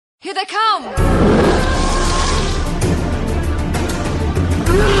Here they come!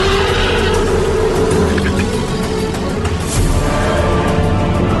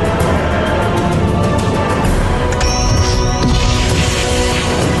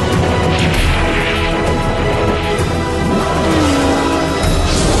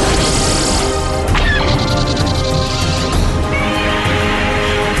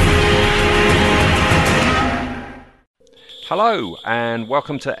 Hello and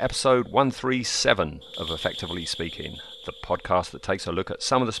welcome to episode 137 of Effectively Speaking, the podcast that takes a look at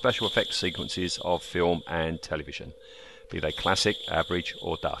some of the special effects sequences of film and television, be they classic, average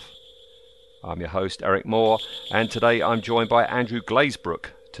or duff. I'm your host Eric Moore, and today I'm joined by Andrew Glazebrook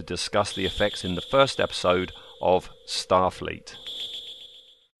to discuss the effects in the first episode of Starfleet.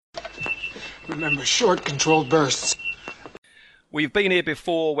 Remember, short controlled bursts. We've been here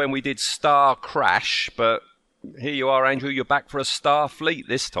before when we did Star Crash, but here you are, Andrew. You're back for a Starfleet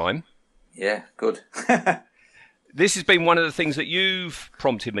this time. Yeah, good. This has been one of the things that you've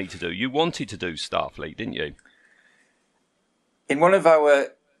prompted me to do. You wanted to do Starfleet, didn't you? In one of our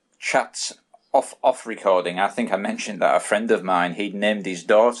chats off recording, I think I mentioned that a friend of mine, he'd named his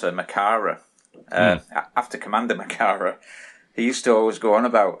daughter Makara after Commander Makara. He used to always go on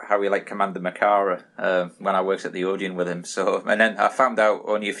about how he liked Commander Makara when I worked at the Odeon with him. So, and then I found out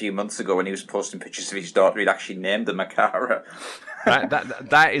only a few months ago when he was posting pictures of his daughter, he'd actually named her Makara.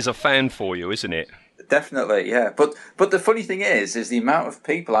 that is a fan for you, isn't it? Definitely, yeah. But the funny thing is the amount of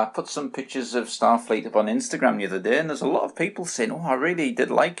people. I put some pictures of Starfleet up on Instagram the other day, and there's a lot of people saying, "Oh, I really did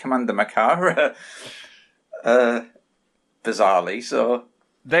like Commander Makara." Bizarrely, so.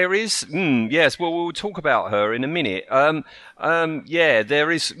 There is, yes. Well, we'll talk about her in a minute. Yeah, there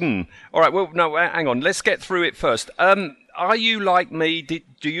is. All right. Well, no, hang on. Let's get through it first. Are you like me?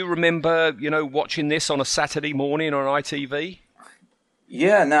 Do you remember, watching this on a Saturday morning on ITV?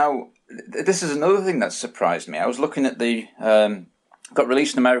 Yeah. Now, this is another thing that surprised me. I was looking at the got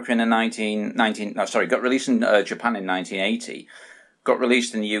released in America in got released in Japan in 1980. Got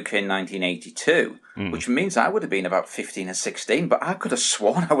released in the UK in 1982, which means I would have been about 15 or 16, but I could have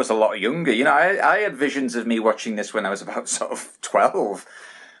sworn I was a lot younger. I had visions of me watching this when I was about sort of 12.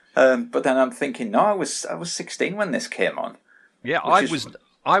 But then I'm thinking, no, I was 16 when this came on. Yeah,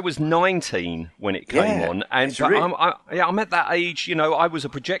 I was 19 when it came on, and I'm at that age. I was a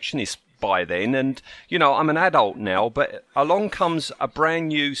projectionist by then, and I'm an adult now. But along comes a brand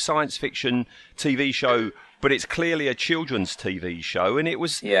new science fiction TV show. But it's clearly a children's TV show, and it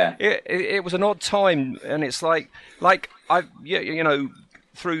was it was an odd time, and it's like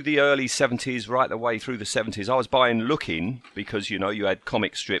through the early 70s, right the way through the 70s, I was buying Looking because you had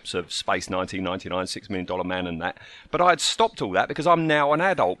comic strips of Space 1999, $6 Million Man, and that. But I had stopped all that because I'm now an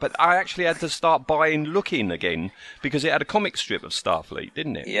adult. But I actually had to start buying Looking again because it had a comic strip of Starfleet,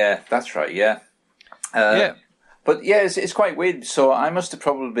 didn't it? Yeah, that's right. Yeah. But yeah, it's quite weird. So I must have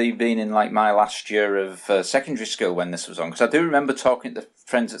probably been in like my last year of secondary school when this was on, because I do remember talking to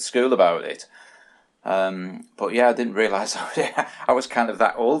friends at school about it. But yeah, I didn't realise I was kind of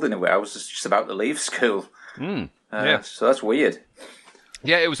that old in a way. I was just about to leave school. Yeah. So that's weird.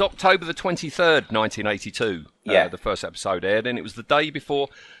 Yeah, it was October the 23rd, 1982. The first episode aired, and it was the day before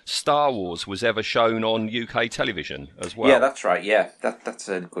Star Wars was ever shown on UK television as well. Yeah, that's right. Yeah, that's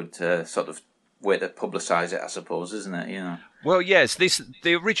a good sort of way to publicise it, I suppose, isn't it? Well, yes.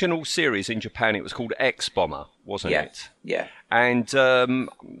 The original series in Japan, it was called X Bomber, wasn't it? Yeah. And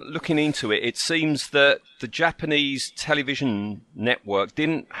looking into it, it seems that the Japanese television network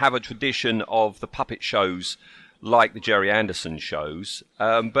didn't have a tradition of the puppet shows like the Jerry Anderson shows,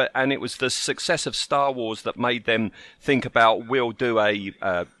 and it was the success of Star Wars that made them think about, we'll do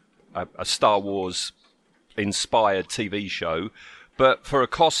a Star Wars inspired TV show. But for a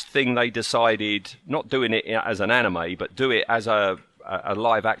cost thing, they decided not doing it as an anime, but do it as a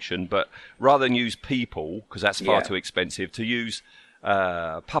live action. But rather than use people, because that's far too expensive, to use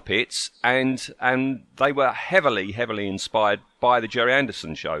puppets. And they were heavily inspired by the Jerry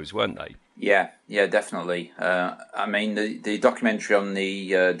Anderson shows, weren't they? Yeah, definitely. I mean, the documentary on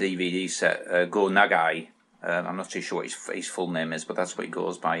the DVD set, Go Nagai, I'm not too sure what his full name is, but that's what he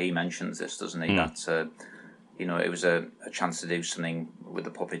goes by. He mentions this, doesn't he? That's... it was a chance to do something with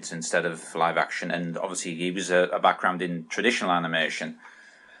the puppets instead of live action, and obviously he was a background in traditional animation.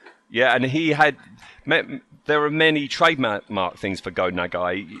 Yeah, and he had... There are many trademark things for Go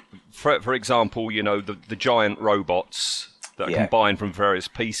Nagai. For example, the giant robots that are combined from various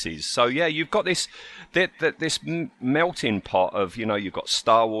pieces. So yeah, you've got this melting pot of, you've got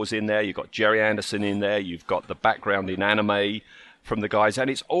Star Wars in there, you've got Jerry Anderson in there, you've got the background in anime. from the guys, and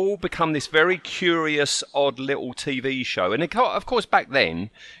it's all become this very curious, odd little TV show. And of course, back then,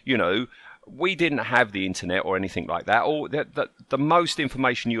 we didn't have the internet or anything like that. Or the most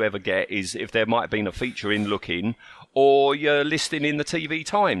information you ever get is if there might have been a feature in Looking, or you're listing in the TV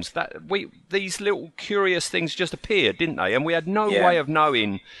Times. These little curious things just appeared, didn't they? And we had no way of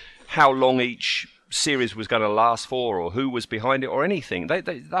knowing how long each series was going to last for, or who was behind it, or anything.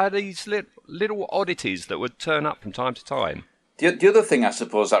 They had these little oddities that would turn up from time to time. The other thing, I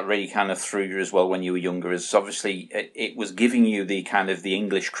suppose, that really kind of threw you as well when you were younger is obviously it was giving you the kind of the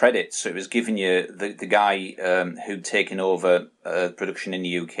English credits. So it was giving you the guy who'd taken over production in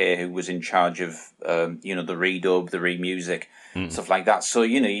the UK, who was in charge of the redub, the remusic, stuff like that. So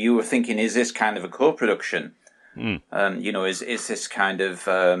you were thinking, is this kind of a co-production? Is this kind of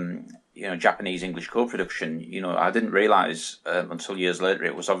Japanese English co-production? I didn't realise until years later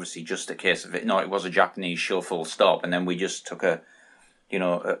it was obviously just a case of it. No, it was a Japanese show, full stop, and then we just took a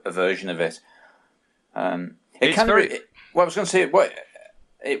version of it. What I was going to say, what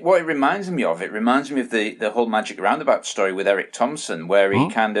it reminds me of, the whole Magic Roundabout story with Eric Thompson, where he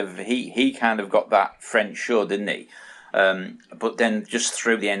kind of got that French show, didn't he? But then just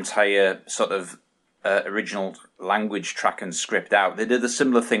threw the entire sort of original language track and script out. They did a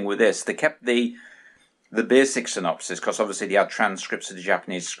similar thing with this. They kept the basic synopsis, because obviously they had transcripts of the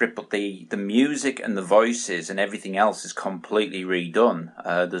Japanese script, but the music and the voices and everything else is completely redone.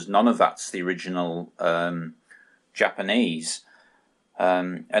 There's none of that's the original Japanese.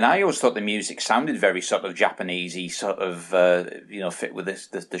 And I always thought the music sounded very sort of Japanesey, sort of fit with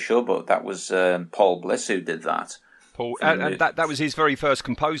the show, but that was Paul Bliss who did that. Paul, and that was his very first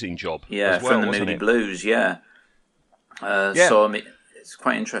composing job. Yeah, as well, from the Moody Blues. Yeah. So it's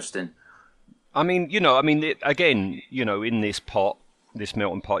quite interesting. Again, in this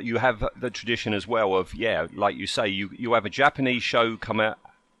melting pot, you have the tradition as well of, like you say, you have a Japanese show come out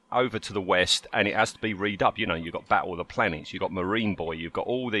over to the West, and it has to be redubbed. You've got Battle of the Planets, you've got Marine Boy, you've got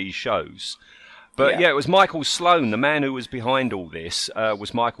all these shows. But it was Michael Sloan, the man who was behind all this,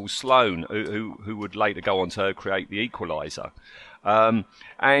 was Michael Sloan, who would later go on to create The Equalizer.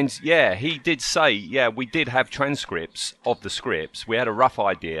 He did say, we did have transcripts of the scripts. We had a rough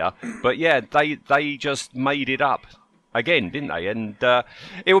idea, but they just made it up again, didn't they? And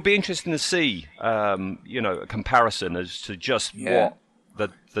it would be interesting to see, a comparison as to just what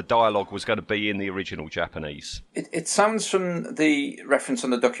the dialogue was going to be in the original Japanese. It sounds from the reference on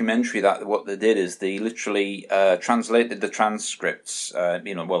the documentary that what they did is they literally translated the transcripts,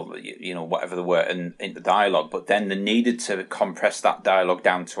 whatever they were, into dialogue, but then they needed to compress that dialogue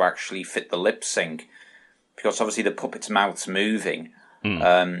down to actually fit the lip sync, because obviously the puppet's mouth's moving.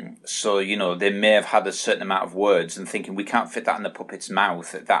 So, they may have had a certain amount of words and thinking we can't fit that in the puppet's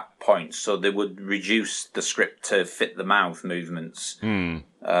mouth at that point. So they would reduce the script to fit the mouth movements, so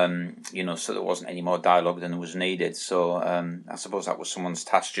there wasn't any more dialogue than was needed. So I suppose that was someone's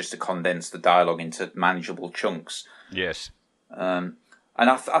task, just to condense the dialogue into manageable chunks. Yes. And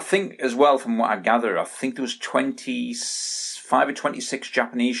I think as well, from what I gather, I think there was 25 or 26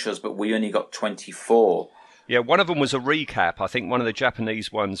 Japanese shows, but we only got 24. Yeah, one of them was a recap. I think one of the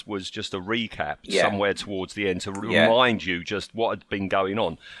Japanese ones was just a recap somewhere towards the end to remind you just what had been going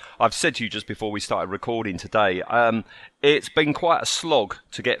on. I've said to you just before we started recording today, it's been quite a slog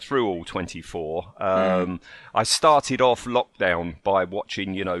to get through all 24. I started off lockdown by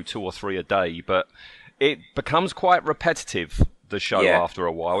watching, 2 or 3 a day, but it becomes quite repetitive, the show, after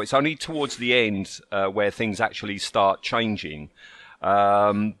a while. It's only towards the end where things actually start changing.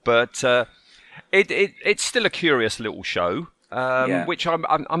 It's still a curious little show, which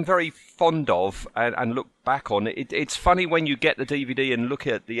I'm very fond of and look back on. It's funny when you get the DVD and look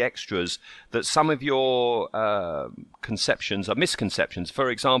at the extras that some of your conceptions are misconceptions. For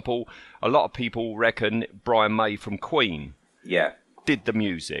example, a lot of people reckon Brian May from Queen did the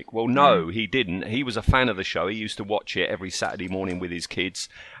music. Well, no, he didn't. He was a fan of the show. He used to watch it every Saturday morning with his kids,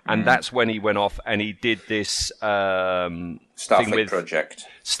 and that's when he went off and he did this Starfleet project.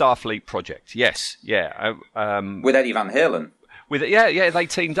 Starfleet project, yes, with Eddie Van Halen. They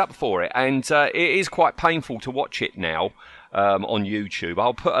teamed up for it, and it is quite painful to watch it now on YouTube.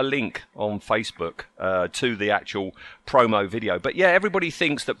 I'll put a link on Facebook to the actual promo video. But everybody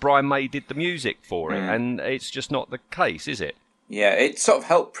thinks that Brian May did the music for it, and it's just not the case, is it? Yeah, it sort of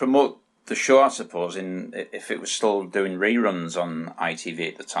helped promote the show, I suppose, if it was still doing reruns on ITV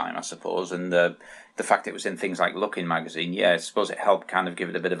at the time, I suppose, and the fact it was in things like Looking magazine, I suppose it helped kind of give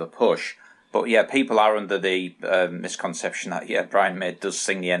it a bit of a push. But people are under the misconception that Brian May does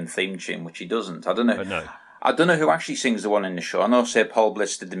sing the end theme tune, which he doesn't. I don't know. No. I don't know who actually sings the one in the show. I know, say, Paul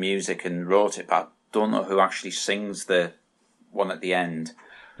Bliss did the music and wrote it, but I don't know who actually sings the one at the end.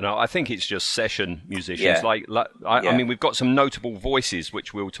 No, I think it's just session musicians. Yeah. I mean, we've got some notable voices,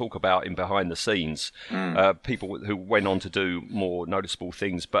 which we'll talk about in behind the scenes. People who went on to do more noticeable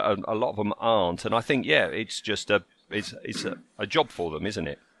things, but a lot of them aren't. And I think, it's just it's a job for them, isn't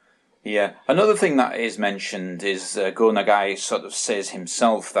it? Yeah. Another thing that is mentioned is Go Nagai sort of says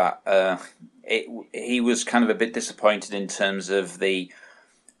himself that he was kind of a bit disappointed in terms of the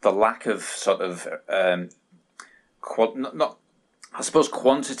lack of sort of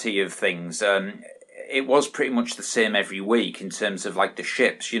quantity of things. It was pretty much the same every week in terms of like the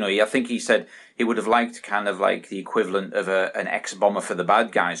ships. I think he said he would have liked kind of like the equivalent of an X-bomber for the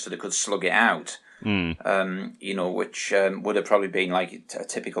bad guys, so they could slug it out. Which would have probably been like a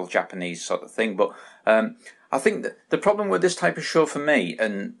typical Japanese sort of thing. But I think that the problem with this type of show for me,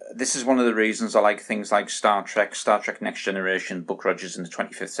 and this is one of the reasons I like things like Star Trek Next Generation, Buck Rogers in the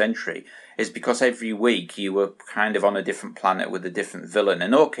 25th Century, is because every week you were kind of on a different planet with a different villain.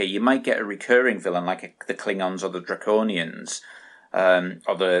 And okay, you might get a recurring villain like the Klingons or the Draconians,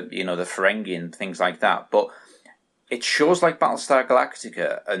 or the Ferengi, things like that. But it's shows like Battlestar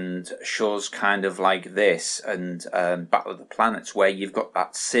Galactica and shows kind of like this and Battle of the Planets where you've got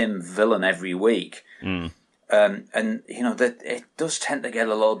that same villain every week. And that it does tend to get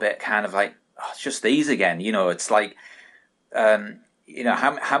a little bit kind of like, it's just these again. It's like,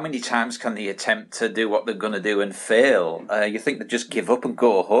 how many times can they attempt to do what they're going to do and fail? You think they just give up and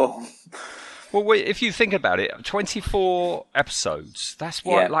go home? Well, if you think about it, 24 episodes, that's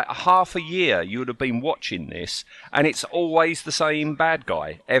what, like half a year you would have been watching this, and it's always the same bad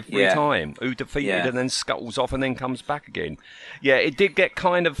guy every time, who defeated and then scuttles off and then comes back again. Yeah, it did get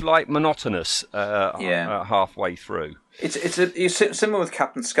kind of like monotonous halfway through. It's similar with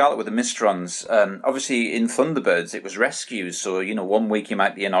Captain Scarlet with the Mysterons. Obviously, in Thunderbirds, it was rescues, so, one week you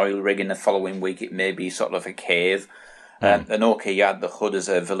might be an oil rig, and the following week it may be sort of a cave. And okay, you had the Hood as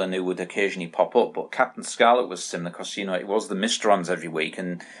a villain who would occasionally pop up, but Captain Scarlet was similar because, it was the Mysterons every week,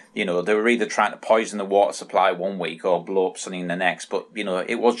 and, they were either trying to poison the water supply one week or blow up something the next, but,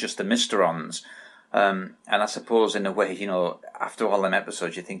 it was just the Mysterons. And I suppose, in a way, after all them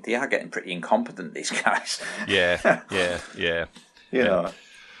episodes, you think they are getting pretty incompetent, these guys. Yeah.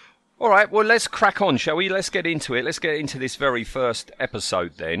 All right, well, let's crack on, shall we? Let's get into it. Let's get into this very first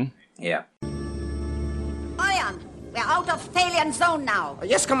episode, then. Yeah. Ion, we're out of Thalian zone now.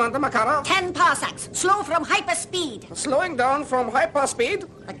 Yes, Commander Makara. 10 parsecs, slow from hyperspeed. Slowing down from hyperspeed.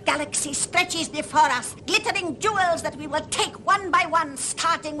 The galaxy stretches before us, glittering jewels that we will take one by one,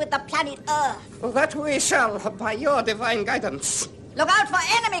 starting with the planet Earth. That we shall, by your divine guidance. Look out for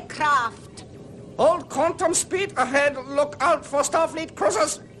enemy craft. Hold quantum speed ahead. Look out for Starfleet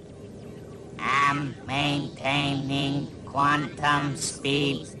cruisers. I'm maintaining quantum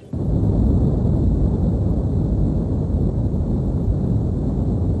speed.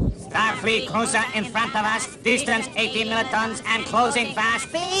 Starfleet cruiser in front of us, distance 80 militons and closing fast.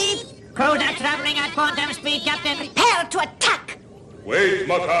 Speed. Cruiser traveling at quantum speed, Captain. Prepare to attack. Wait,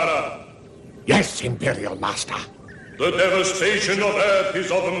 Makara. Yes, Imperial Master. The devastation of Earth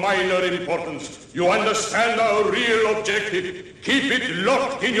is of minor importance. You understand our real objective. Keep it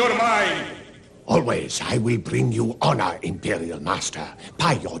locked in your mind. Always, I will bring you honor, Imperial Master,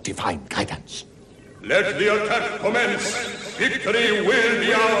 by your divine guidance. Let the attack commence. Victory will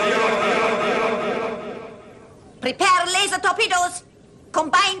be ours. Prepare laser torpedoes.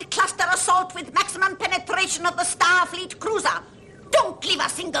 Combined cluster assault with maximum penetration of the Starfleet cruiser. Don't leave a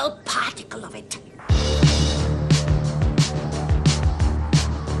single particle of it.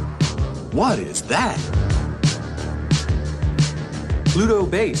 What is that? Pluto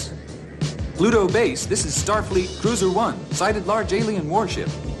Base. Pluto Base, this is Starfleet Cruiser 1, sighted large alien warship.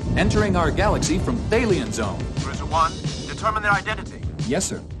 Entering our galaxy from Thalian Zone. Cruiser 1, determine their identity. Yes,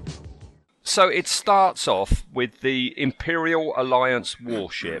 sir. So it starts off with the Imperial Alliance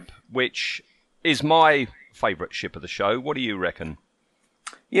warship, which is my favourite ship of the show. What do you reckon?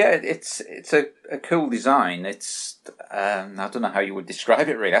 Yeah, it's a cool design. It's I don't know how you would describe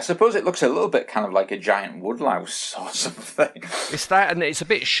it really. I suppose it looks a little bit kind of like a giant woodlouse or something. It's that, and it's a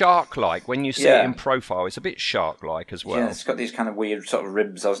bit shark-like when you see it in profile. It's a bit shark-like as well. Yeah, it's got these kind of weird sort of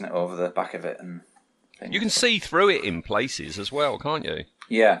ribs, hasn't it, over the back of it, and things. You can see through it in places as well, can't you?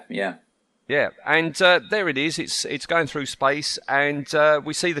 Yeah. Yeah, and there it is. It's going through space, and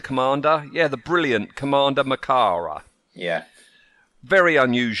we see the commander. Yeah, the brilliant Commander Makara. Yeah. Very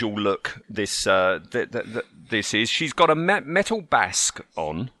unusual look. This this is. She's got a metal basque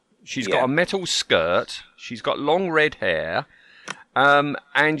on. She's got a metal skirt. She's got long red hair,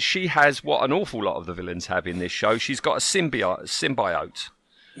 and she has what an awful lot of the villains have in this show. She's got a symbiote.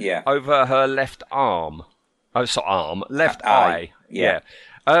 Yeah. Over her left arm. Oh, so left Eye. eye. Yeah.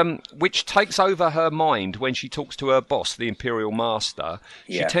 Which takes over her mind when she talks to her boss, the Imperial Master.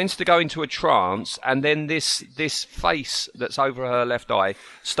 She tends to go into a trance, and then this face that's over her left eye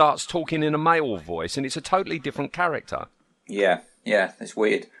starts talking in a male voice, and it's a totally different character. Yeah, it's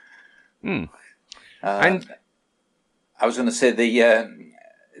weird. And I was going to say the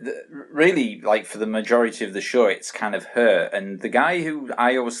really, like, for the majority of the show, it's kind of her. And the guy who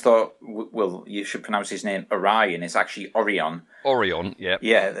I always thought, well, you should pronounce his name Orion, it's actually Orion. Orion, yeah.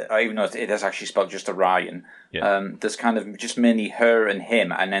 Yeah, even though it is actually spelled just Orion. Yeah. There's kind of just mainly her and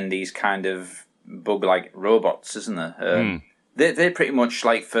him, and then these kind of bug-like robots, isn't there? They're pretty much,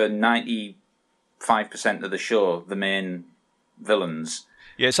 like, for 95% of the show, the main villains.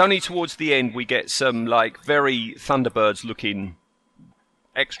 Yeah, it's only towards the end we get some, like, very Thunderbirds-looking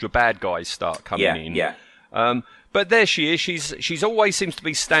extra bad guys start coming in. Yeah. But there she is. She's always seems to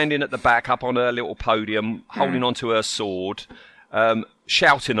be standing at the back, up on her little podium, holding onto her sword,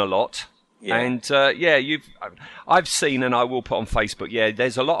 shouting a lot. Yeah. And I've seen, and I will put on Facebook. Yeah,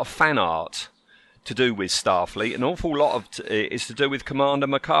 there's a lot of fan art to do with Starfleet. An awful lot of it is to do with Commander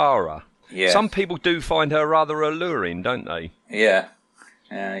Makara. Yeah. Some people do find her rather alluring, don't they? Yeah.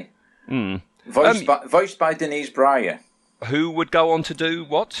 Voiced by Denise Breyer. Who would go on to do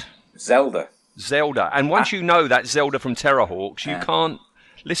what? Zelda. And once you know that Zelda from Terrorhawks, you can't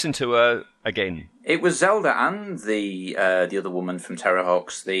listen to her again. It was Zelda and the other woman from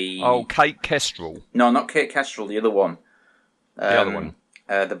Terrorhawks. Kate Kestrel. No, not Kate Kestrel. The other one. The other one.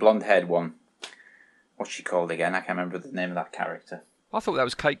 The blonde-haired one. What's she called again? I can't remember the name of that character. I thought that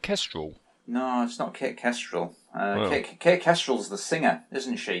was Kate Kestrel. No, it's not Kate Kestrel. Kate Kestrel's the singer,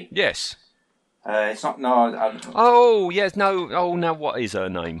 isn't she? Yes. It's not. No. Oh yes, no. Oh, now what is her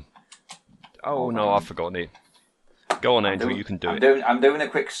name? Oh no, I've forgotten it. Go on, Andrew. You can do it. I'm doing a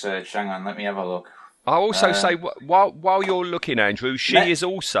quick search. Hang on, let me have a look. I'll also say while you're looking, Andrew, she is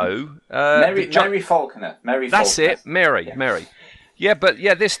also Mary Faulkner. That's it, Mary. Yeah, but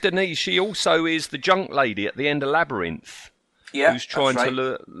this Denise, she also is the junk lady at the end of Labyrinth. Yeah, who's trying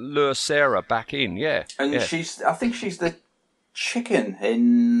to lure Sarah back in? Yeah, and I think she's the chicken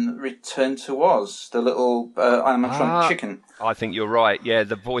in Return to Oz, the little animatronic chicken. I think you're right. Yeah,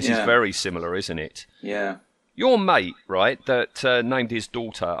 the voice is very similar, isn't it? Yeah. Your mate, right, that named his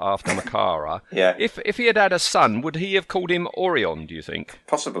daughter after Makara. Yeah. If he had had a son, would he have called him Orion? Do you think?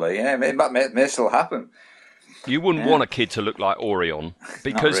 Possibly. Yeah, it may still happen. You wouldn't want a kid to look like Orion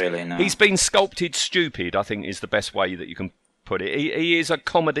because Not really, no. He's been sculpted stupid. I think is the best way that you can put it. He is a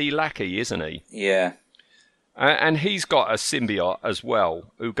comedy lackey, isn't he? Yeah. And he's got a symbiote as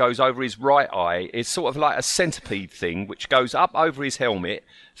well, who goes over his right eye. It's sort of like a centipede thing, which goes up over his helmet,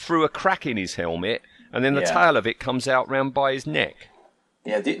 through a crack in his helmet, and then the tail of it comes out round by his neck.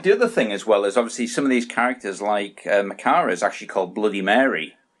 Yeah, the other thing as well is obviously some of these characters, like Makara, is actually called Bloody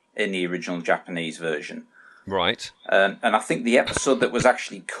Mary in the original Japanese version. Right. And I think the episode that was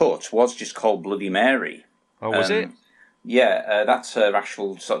actually cut was just called Bloody Mary. Oh, was it? Yeah, that's her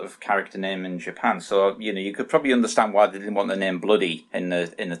actual sort of character name in Japan. So you could probably understand why they didn't want the name Bloody in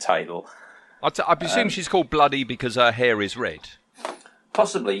the title. I presume she's called Bloody because her hair is red.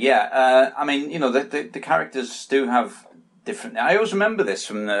 Possibly, yeah. I mean, the characters do have different. I always remember this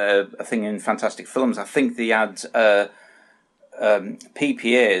from a thing in Fantastic Films. I think they had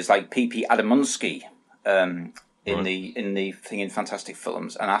PPAs like PP Adamunsky in the thing in Fantastic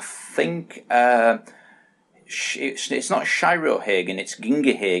Films, and I think. It's not Shiro Hagen, it's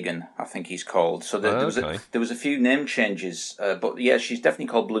Ginga Hagen, I think he's called. So there was a few name changes, but yeah, she's definitely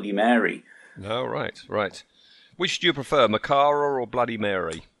called Bloody Mary. Oh, right. Which do you prefer, Makara or Bloody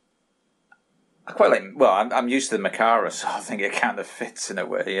Mary? I quite like. Well, I'm used to the Makara, so I think it kind of fits in a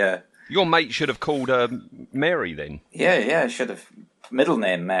way. Yeah. Your mate should have called her Mary then. Yeah, should have middle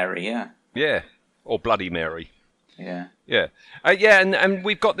name Mary. Yeah. Yeah, or Bloody Mary. Yeah. Yeah. And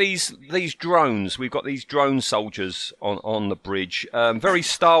we've got these drones. We've got these drone soldiers on the bridge. Very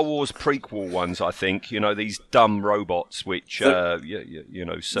Star Wars prequel ones, I think. These dumb robots which, serve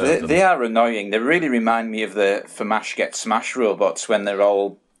them. They are annoying. They really remind me of the Famash Get Smash robots when they're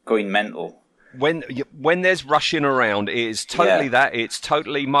all going mental. When there's rushing around, it is totally that. It's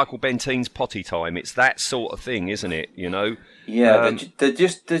totally Michael Bentine's potty time. It's that sort of thing, isn't it? Yeah, they're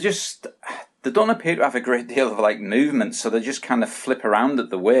just. They don't appear to have a great deal of movement, so they just kind of flip around at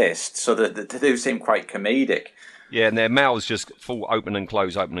the waist. So they do seem quite comedic. Yeah, and their mouths just fall open and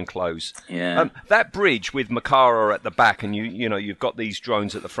close, open and close. Yeah. That bridge with Makara at the back, and you've got these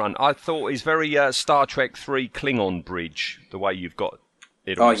drones at the front. I thought is very Star Trek 3 Klingon bridge. The way you've got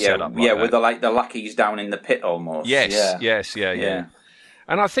it all set up. With the lackeys down in the pit almost. Yes. Yeah.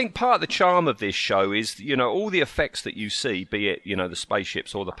 And I think part of the charm of this show is, all the effects that you see, be it, the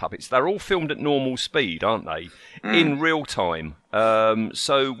spaceships or the puppets, they're all filmed at normal speed, aren't they? In real time.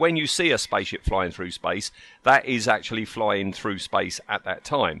 So when you see a spaceship flying through space, that is actually flying through space at that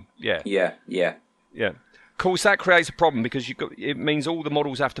time. Yeah. Yeah. Of course, that creates a problem because it means all the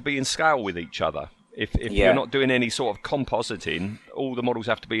models have to be in scale with each other. If you're not doing any sort of compositing, all the models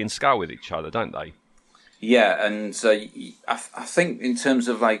have to be in scale with each other, don't they? Yeah, and I think in terms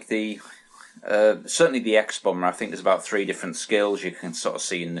of like the certainly the X-Bomber, I think there's about 3 different scales you can sort of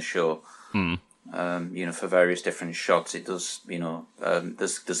see in the show. For various different shots, it does. There's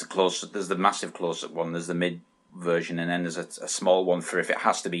the massive close-up one, there's the mid version, and then there's a small one for if it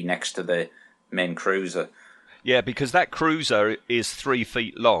has to be next to the main cruiser. Yeah, because that cruiser is 3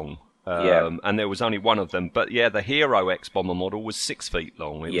 feet long. And there was only one of them. But the Hero X-Bomber model was 6 feet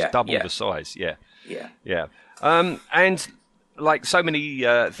long. It was double the size. Yeah. And like so many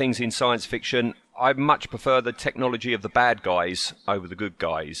things in science fiction, I much prefer the technology of the bad guys over the good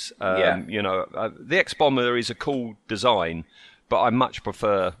guys. The X-Bomber is a cool design, but I much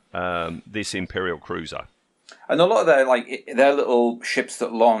prefer this Imperial cruiser. And a lot of their little ships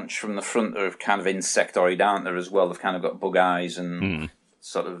that launch from the front are kind of insectoid, aren't there, as well? They've kind of got bug eyes and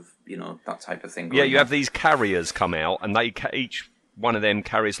sort of, that type of thing. Yeah, you have these carriers come out, and each one of them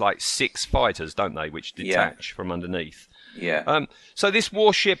carries like 6 fighters, don't they, which detach from underneath. Yeah. So this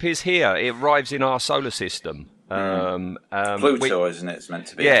warship is here. It arrives in our solar system. Pluto, isn't it? It's meant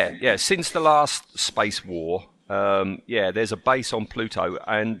to be. Yeah. Since the last space war, there's a base on Pluto,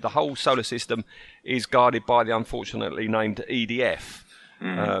 and the whole solar system is guarded by the unfortunately named EDF,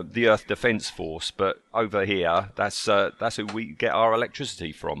 the Earth Defence Force. But over here, that's who we get our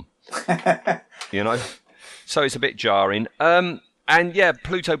electricity from. So it's a bit jarring. And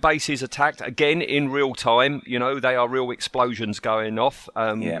Pluto base is attacked again in real time. They are real explosions going off.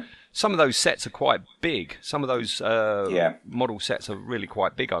 Some of those sets are quite big. Some of those model sets are really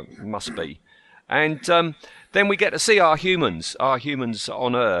quite big, must be. And then we get to see our humans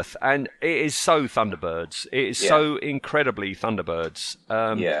on Earth, and it is so Thunderbirds. It is so incredibly Thunderbirds.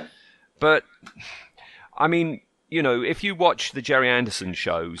 But I mean, if you watch the Jerry Anderson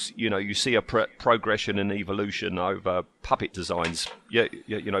shows, you see a progression and evolution over puppet designs,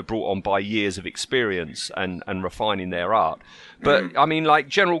 brought on by years of experience and refining their art. But, I mean, like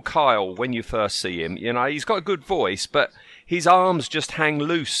General Kyle, when you first see him, he's got a good voice, but his arms just hang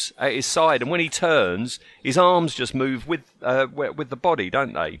loose at his side. And when he turns, his arms just move with the body,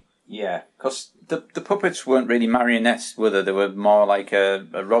 don't they? Yeah, because the puppets weren't really marionettes, were they? They were more like a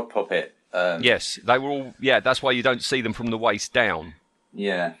rod puppet. Yes, they were all. Yeah, that's why you don't see them from the waist down.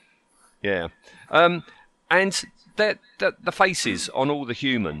 Yeah. And the faces on all the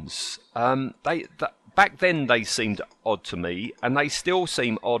humans, back then they seemed odd to me, and they still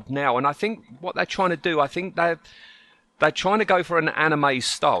seem odd now. And I think what they're trying to do, I think they're trying to go for an anime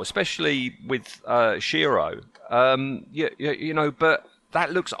style, especially with Shiro. But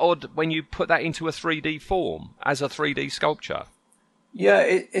that looks odd when you put that into a 3D form as a 3D sculpture. Yeah,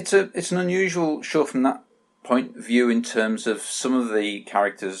 it's an unusual show from that point of view in terms of some of the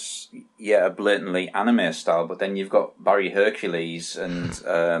characters, are blatantly anime style, but then you've got Barry Hercules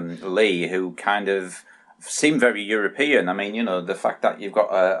and Lee, who kind of seem very European. I mean, the fact that you've got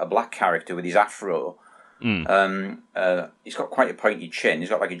a black character with his afro, he's got quite a pointy chin. He's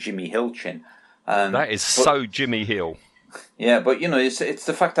got like a Jimmy Hill chin. That is so Jimmy Hill. Yeah, but it's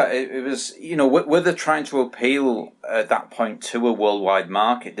the fact that it was were they trying to appeal at that point to a worldwide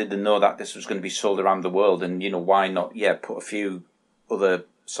market? Did they know that this was going to be sold around the world? And why not? Put a few other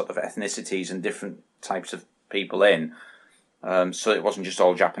sort of ethnicities and different types of people in, so it wasn't just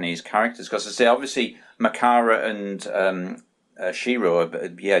all Japanese characters. Because I say, obviously, Makara and Shiro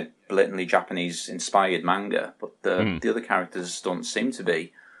are blatantly Japanese inspired manga, but the other characters don't seem to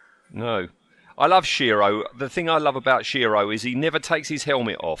be. No. I love Shiro. The thing I love about Shiro is he never takes his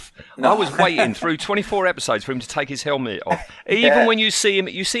helmet off. No. I was waiting through 24 episodes for him to take his helmet off. Even when you see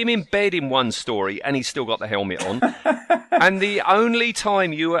him in bed in one story and he's still got the helmet on. And the only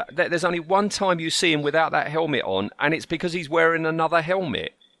time there's only one time you see him without that helmet on, and it's because he's wearing another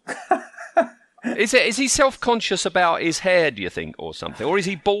helmet. Is he self-conscious about his hair, do you think, or something? Or is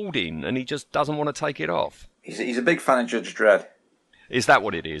he balding and he just doesn't want to take it off? He's a big fan of Judge Dredd. Is that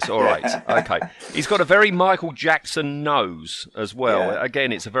what it is? All right. Okay. He's got a very Michael Jackson nose as well. Yeah.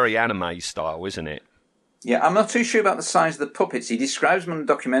 Again, it's a very anime style, isn't it? Yeah, I'm not too sure about the size of the puppets. He describes them in the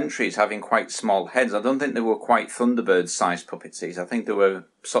documentary as having quite small heads. I don't think they were quite Thunderbird-sized puppets. I think they were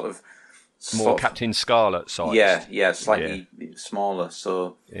sort of... More Captain Scarlet size. Yeah, slightly smaller.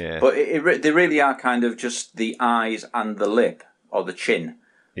 So, but they really are kind of just the eyes and the lip or the chin.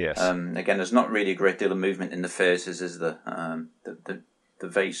 Yes. Again, there's not really a great deal of movement in the faces, is there? They're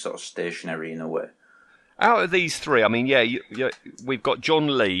very sort of stationary in a way. Out of these three, I mean, we've got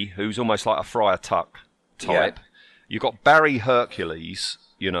John Lee, who's almost like a Friar Tuck type. Yeah. You've got Barry Hercules,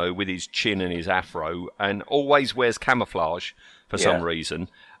 with his chin and his afro, and always wears camouflage for some reason.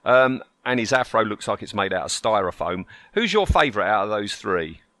 And his afro looks like it's made out of styrofoam. Who's your favourite out of those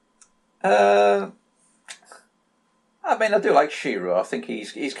three? I mean, I do like Shiro. I think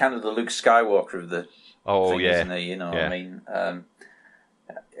he's kind of the Luke Skywalker of the thing, isn't he?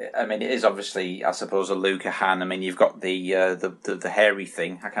 I mean, it is obviously, I suppose, a Luke, a Han. I mean, you've got the hairy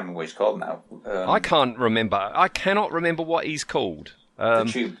thing. I can't remember what he's called now. I can't remember. I cannot remember what he's called. The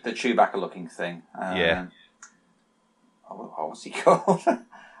Chewbacca-looking thing. What was he called?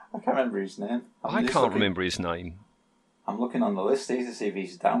 I can't remember his name. I can't remember his name. I'm looking on the list here to see if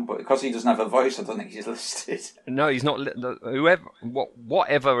he's down, but because he doesn't have a voice, I don't think he's listed. No, he's not.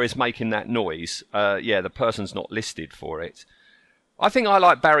 Whatever is making that noise, the person's not listed for it. I think I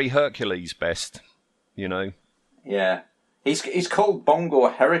like Barry Hercules best, Yeah. He's called Bongo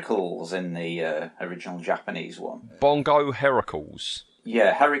Heracles in the original Japanese one. Bongo Heracles?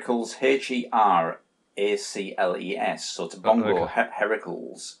 Yeah, Heracles, Heracles, so it's Bongo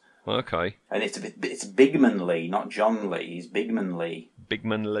Heracles. Okay. And it's Bigman Lee, not John Lee. He's Bigman Lee.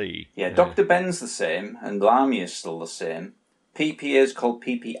 Bigman Lee. Yeah, Dr. Ben's the same, and Lamia's still the same. PP is called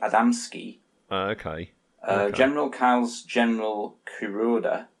PP Adamski. Okay. General Kyle's General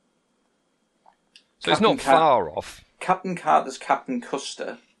Kuroda. So it's not far off. Captain Carter's Captain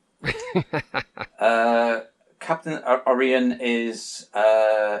Custer. Captain Orion is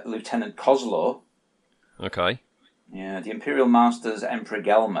Lieutenant Kozlo. Okay. Yeah, the Imperial Master's Emperor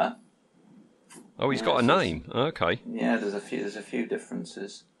Gelmer. Oh, he's got a name. Okay. Yeah, there's a few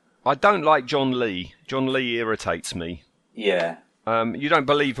differences. I don't like John Lee. John Lee irritates me. Yeah. You don't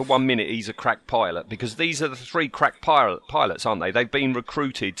believe for 1 minute he's a crack pilot, because these are the three crack pilots, aren't they? They've been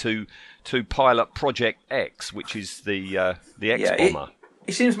recruited to pilot Project X, which is the X-bomber.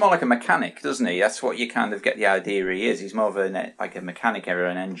 He seems more like a mechanic, doesn't he? That's what you kind of get the idea he is. He's more of a mechanic or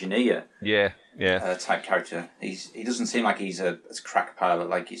an engineer. Yeah. Type character. He doesn't seem like he's a crack pilot,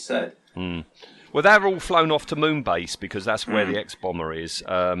 like you said. Mm. Well, they're all flown off to Moonbase because that's where the X-bomber is.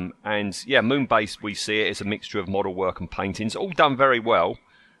 Moonbase, we see it. It's a mixture of model work and paintings, all done very well.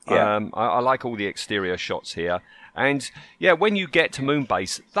 Yeah. I like all the exterior shots here. And, when you get to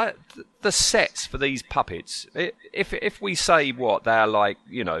Moonbase, the sets for these puppets, if we say they're like,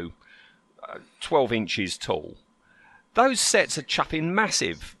 12 inches tall, those sets are chuffing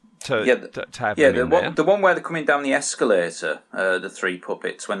massive to have them in there. The one where they're coming down the escalator, the three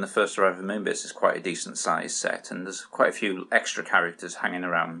puppets, when they first arrive at Moonbase, is quite a decent sized set, and there's quite a few extra characters hanging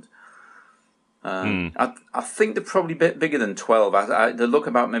around. I think they're probably a bit bigger than 12. They look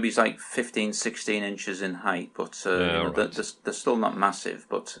about maybe it's like 15, 16 inches in height, but they're still not massive.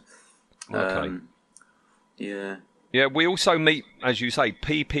 But yeah. Yeah, we also meet, as you say,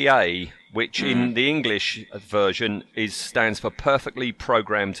 PPA, which in the English version stands for Perfectly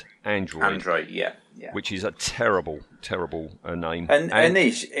Programmed Android. Android, yeah. Which is a terrible name. And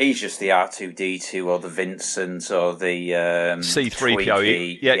he's just the R2D2 or the Vincent or the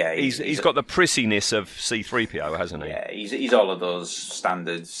C-3PO. He's got the prissiness of C-3PO, hasn't he? Yeah, he's all of those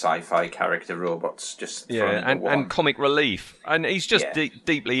standard sci-fi character robots. And comic relief. And he's just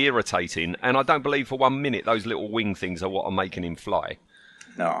deeply irritating. And I don't believe for 1 minute those little wing things are what are making him fly.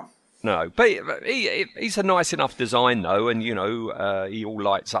 No, but he's a nice enough design, though, and, he all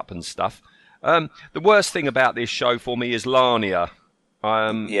lights up and stuff. The worst thing about this show for me is Larnia.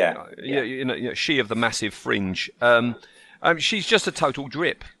 She of the massive fringe. She's just a total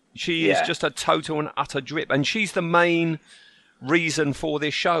drip. She is just a total and utter drip. And she's the main reason for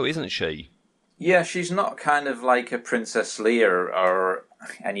this show, isn't she? Yeah, she's not kind of like a Princess Leia or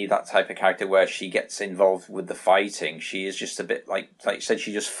any of that type of character where she gets involved with the fighting. She is just a bit like you said,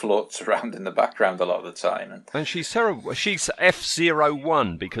 she just floats around in the background a lot of the time. And she's terrible. She's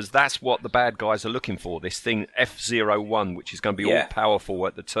F-01 because that's what the bad guys are looking for, this thing F-01, which is going to be all powerful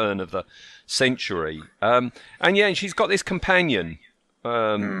at the turn of the century. And she's got this companion,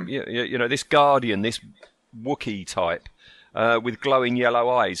 this guardian, this Wookiee type with glowing yellow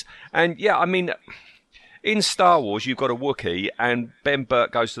eyes. And in Star Wars, you've got a Wookiee, and Ben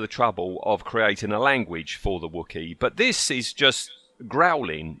Burtt goes to the trouble of creating a language for the Wookiee. But this is just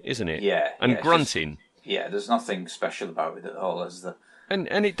growling, isn't it? Yeah. And grunting. There's nothing special about it at all, is there? And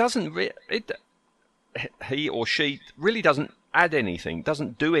it doesn't... he or she really doesn't add anything,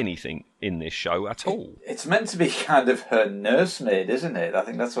 doesn't do anything in this show at all. It's meant to be kind of her nursemaid, isn't it? I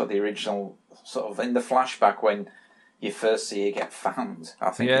think that's what the original sort of... In the flashback when... you first see her get found. I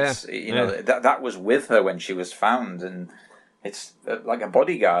think Yeah, it's that was with her when she was found, and it's like a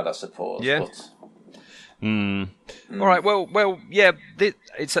bodyguard, I suppose. Yeah. But... All right. Well. Yeah.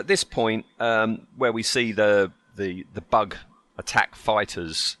 It's at this point where we see the bug attack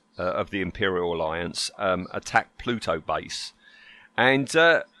fighters of the Imperial Alliance attack Pluto base, and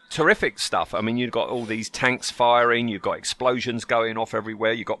terrific stuff. I mean, you've got all these tanks firing, you've got explosions going off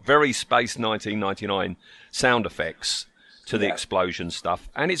everywhere, you've got very Space 1999 sound effects to the explosion stuff,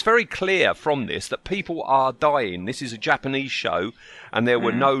 and it's very clear from this that people are dying. This is a Japanese show, and there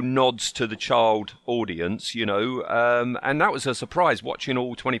were no nods to the child audience, and that was a surprise watching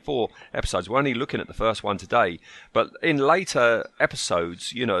all 24 episodes. We're only looking at the first one today, but in later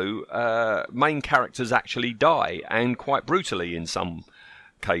episodes, main characters actually die, and quite brutally in some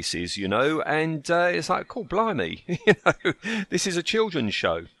cases, and it's like, cool, blimey, this is a children's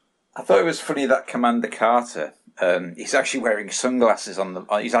show. I thought it was funny that Commander Carter, he's actually wearing sunglasses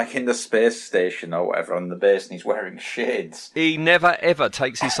he's like in the space station or whatever on the base, and he's wearing shades. He never ever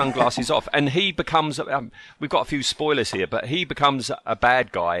takes his sunglasses off, and he becomes, we've got a few spoilers here, but he becomes a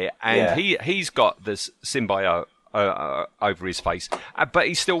bad guy, and he's got this symbiote over his face, but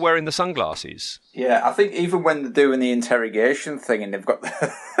he's still wearing the sunglasses. Yeah, I think even when they're doing the interrogation thing and they've got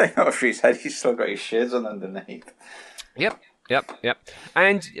the thing over his head, he's still got his shades on underneath. Yep.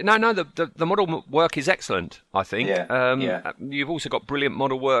 And the model work is excellent, I think. You've also got brilliant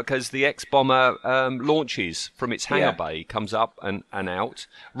model work as the X-Bomber launches from its hangar bay, comes up and out.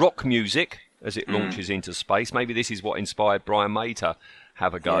 Rock music as it launches into space. Maybe this is what inspired Brian May to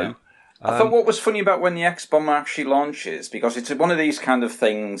have a go. Yeah. I thought what was funny about when the X-Bomber actually launches, because it's one of these kind of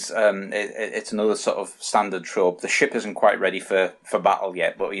things, it's another sort of standard trope. The ship isn't quite ready for battle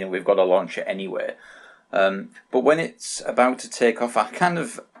yet, but we've got to launch it anyway. But when it's about to take off,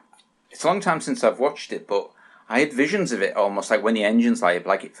 it's a long time since I've watched it, but I had visions of it almost like when the engines light up,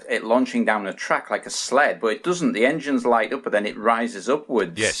 like it launching down a track like a sled, but it doesn't. The engines light up, but then it rises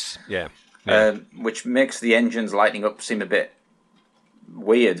upwards. Yes, yeah. Which makes the engines lighting up seem a bit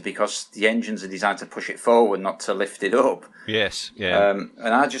weird, because the engines are designed to push it forward, not to lift it up. Yes, yeah.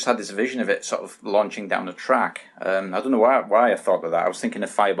 And I just had this vision of it sort of launching down a track. I don't know why I thought of that. I was thinking of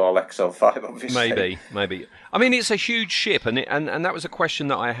Fireball XL5, obviously. Maybe. I mean, it's a huge ship, and that was a question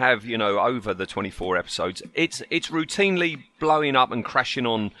that I have, over the 24 episodes. It's routinely blowing up and crashing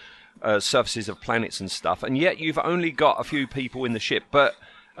on surfaces of planets and stuff, and yet you've only got a few people in the ship, but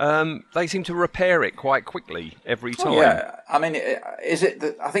they seem to repair it quite quickly every time. Yeah, I mean,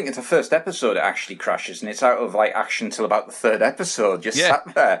 I think it's the first episode it actually crashes, and it's out of action till about the third episode,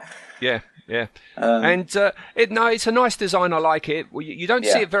 sat there. Yeah. And it's a nice design. I like it. You don't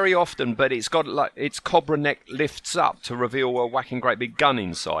see it very often, but it's got its Cobra neck lifts up to reveal a whacking great big gun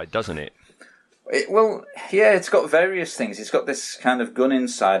inside, doesn't it? It's got various things. It's got this kind of gun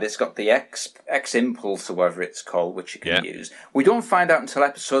inside. It's got the X Impulse, or whatever it's called, which you can use. We don't find out until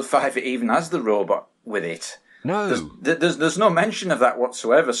episode 5 it even has the robot with it. No. There's no mention of that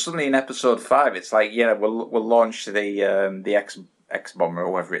whatsoever. Suddenly in episode 5 it's like, we'll launch the X-Bomber,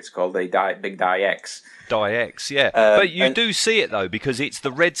 or whatever it's called, the Big Die-X. Die-X, yeah. But you do see it, though, because it's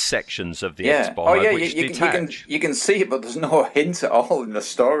the red sections of the X-Bomber which detach. You can see it, but there's no hint at all in the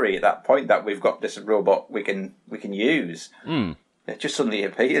story at that point that we've got this robot we can use. It just suddenly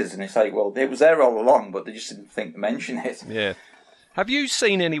appears, and it's like, well, it was there all along, but they just didn't think to mention it. Yeah. Have you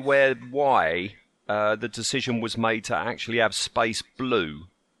seen anywhere why the decision was made to actually have space blue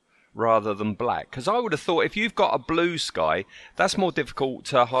rather than black? Because I would have thought if you've got a blue sky, that's more difficult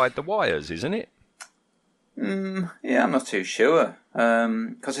to hide the wires, isn't it? Yeah, I'm not too sure.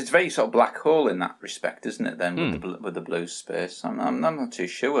 Because it's very sort of black hole in that respect, isn't it, then, with the blue space? I'm not too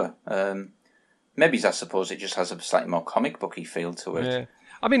sure. Maybe, I suppose, it just has a slightly more comic booky feel to it. Yeah.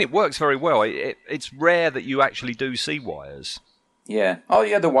 I mean, it works very well. It's rare that you actually do see wires. Yeah. Oh,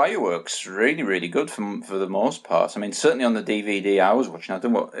 yeah, the wire works really, really good for the most part. I mean, certainly on the DVD I was watching, I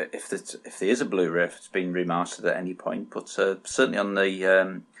don't know if there is a Blu-ray, if it's been remastered at any point, but certainly on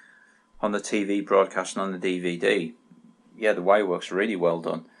the TV broadcast and on the DVD, yeah, the wire works really well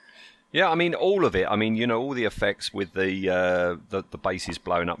done. Yeah, I mean, all of it. I mean, all the effects with the bases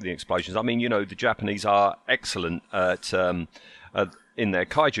blowing up, the explosions. I mean, the Japanese are excellent at in their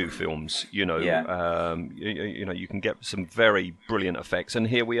kaiju films. You can get some very brilliant effects, and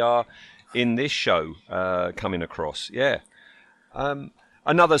here we are in this show coming across. Yeah.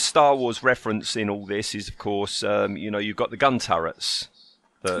 Another Star Wars reference in all this is, of course, you've got the gun turrets.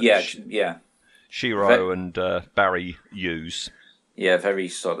 Shiro and Barry use. Yeah, very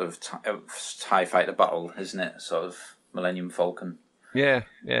sort of TIE fighter battle, isn't it? Sort of Millennium Falcon. Yeah.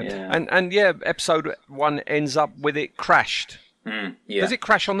 And episode 1 ends up with it crashed. Yeah. Does it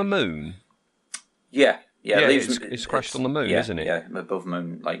crash on the moon? Yeah. It's crashed on the moon, isn't it? Yeah, above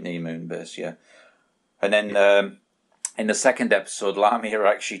moon, like near moon base, yeah. And then in the second episode, Lamia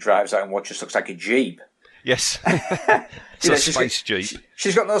actually drives out in what just looks like a Jeep. Yes. It's a space Jeep.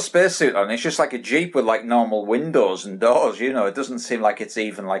 She's got no spacesuit on. It's just like a Jeep with like normal windows and doors, you know. It doesn't seem like it's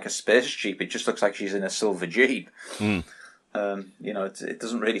even like a space Jeep. It just looks like she's in a silver Jeep. You know, it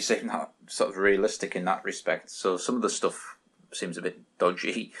doesn't really seem that sort of realistic in that respect. So some of the stuff seems a bit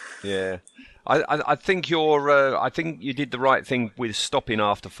dodgy. Yeah. I think I think you did the right thing with stopping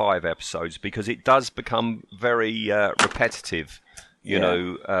after 5 episodes, because it does become very repetitive. You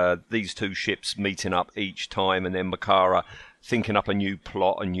know, these two ships meeting up each time, and then Makara thinking up a new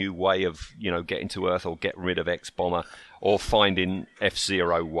plot, a new way of, you know, getting to Earth or getting rid of X-Bomber or finding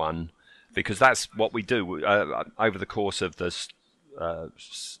F-01, because that's what we do. Over the course of this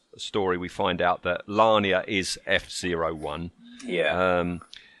story, we find out that Larnia is F-01. Yeah.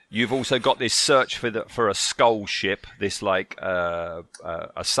 You've also got this search for a skull ship, this like a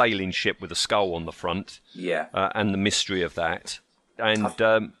sailing ship with a skull on the front. Yeah. And the mystery of that. And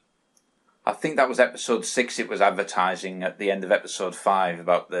I think that was episode 6. It was advertising at the end of episode 5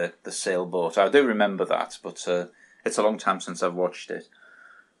 about the sailboat. I do remember that, but it's a long time since I've watched it.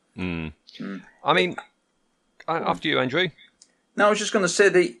 I mean, after you, Andrew. No, I was just going to say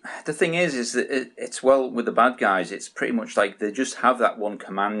the thing is that it's with the bad guys. It's pretty much like they just have that one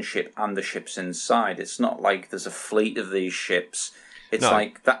command ship and the ships inside. It's not like there's a fleet of these ships. It's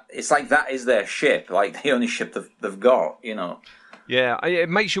like that. It's like that is their ship, like the only ship they've got. You know. Yeah, it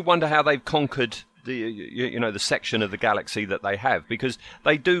makes you wonder how they've conquered the section of the galaxy that they have, because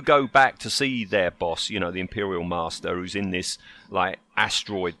they do go back to see their boss, you know, the Imperial Master, who's in this like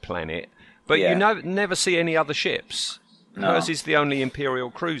asteroid planet, but you never see any other ships. No. Hers is the only Imperial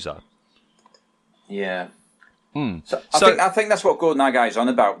cruiser. Yeah. So I think that's what GoldenEye Guy's on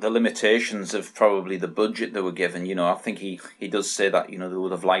about, the limitations of probably the budget they were given. You know, I think he does say that, you know, they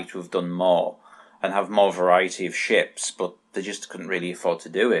would have liked to have done more and have more variety of ships, but they just couldn't really afford to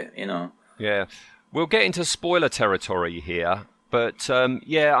do it, you know. Yeah. We'll get into spoiler territory here, but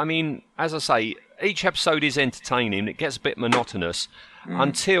I mean, as I say, each episode is entertaining. It gets a bit monotonous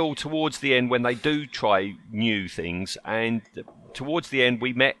until towards the end, when they do try new things, and towards the end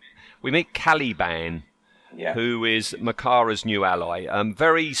we meet Caliban, who is Makara's new ally,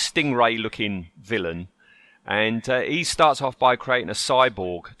 very Stingray-looking villain, and he starts off by creating a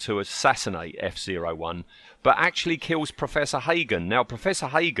cyborg to assassinate F-01, but actually kills Professor Hagen. Now, Professor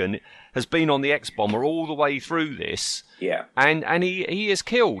Hagen has been on the X-Bomber all the way through this, and he is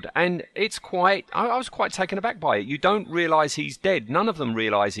killed, and it's quite... I was quite taken aback by it. You don't realise he's dead. None of them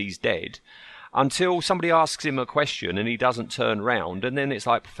realise he's dead until somebody asks him a question and he doesn't turn round, and then it's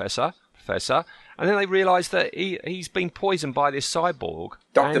like, Professor, and then they realise that he's been poisoned by this cyborg.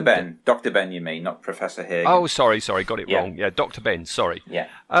 Dr. Ben, you mean, not Professor Hagen. Oh, sorry, got it wrong. Yeah, Dr. Ben, sorry. Yeah.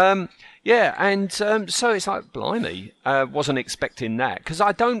 So it's like, blimey, wasn't expecting that, because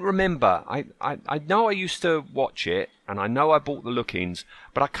I don't remember. I know I used to watch it, and I know I bought the look-ins,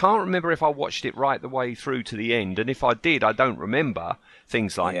 but I can't remember if I watched it right the way through to the end, and if I did, I don't remember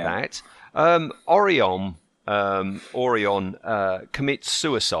things like that. Orion commits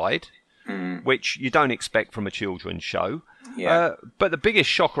suicide, which you don't expect from a children's show. But the biggest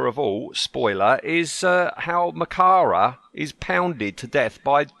shocker of all, spoiler, is how Makara is pounded to death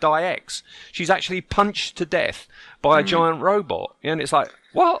by Diex. She's actually punched to death by a giant robot. And it's like,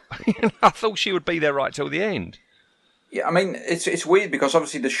 what? I thought she would be there right till the end. Yeah, I mean, it's weird because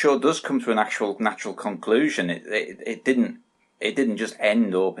obviously the show does come to an actual natural conclusion. It didn't just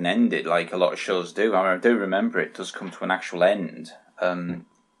end open-ended like a lot of shows do. I do remember it does come to an actual end.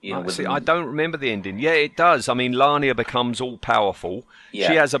 I don't remember the ending. Yeah, it does. I mean, Larnia becomes all-powerful. Yeah.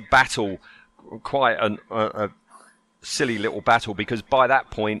 She has a battle, quite a silly little battle, because by that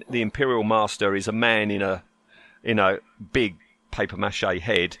point, the Imperial Master is a man in a big papier-mâché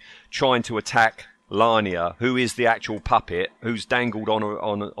head trying to attack Larnia, who is the actual puppet, who's dangled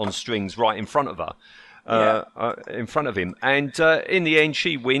on strings right in front of her. In front of him. And in the end,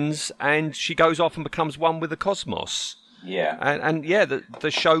 she wins, and she goes off and becomes one with the cosmos. Yeah. And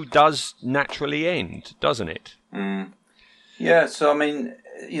the show does naturally end, doesn't it? Yeah, so I mean,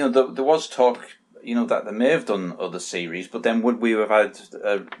 you know, there was talk, you know, that they may have done other series, but then would we have had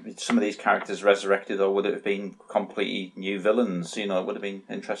some of these characters resurrected, or would it have been completely new villains? You know, it would have been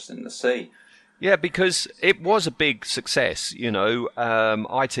interesting to see. Yeah, because it was a big success, you know.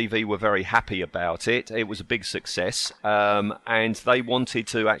 ITV were very happy about it. It was a big success, and they wanted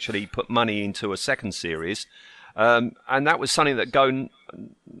to actually put money into a second series. And that was something that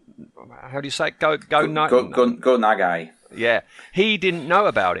how do you say it? Go Nagai. Yeah, he didn't know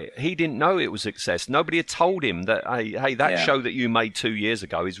about it. He didn't know it was a success. Nobody had told him that, hey, that show that you made 2 years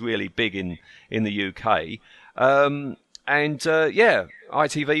ago is really big in the UK.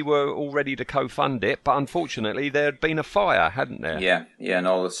 ITV were all ready to co-fund it, but unfortunately there had been a fire, hadn't there? Yeah, and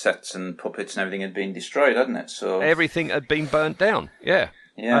all the sets and puppets and everything had been destroyed, hadn't it? So everything had been burnt down. Yeah.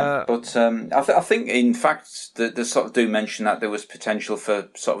 Yeah, but I think, in fact, they sort of do mention that there was potential for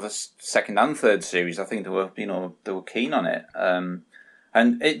sort of a second and third series. I think they were keen on it, and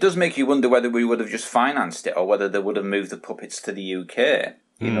it does make you wonder whether we would have just financed it or whether they would have moved the puppets to the UK,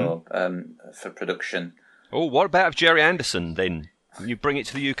 for production. Oh, what about if Jerry Anderson then? You bring it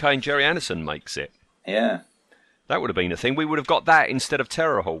to the UK and Jerry Anderson makes it. Yeah, that would have been a thing. We would have got that instead of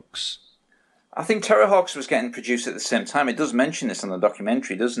Terrorhawks. I think Terrorhawks was getting produced at the same time. It does mention this on the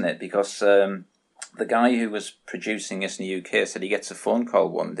documentary, doesn't it? Because the guy who was producing this in the UK said he gets a phone call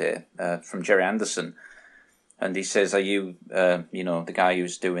one day from Jerry Anderson, and he says, "Are you, the guy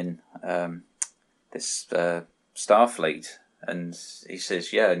who's doing this Starfleet?" And he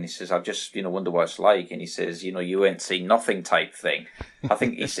says, "Yeah." And he says, "I just, wonder what it's like." And he says, "You ain't seen nothing" type thing. I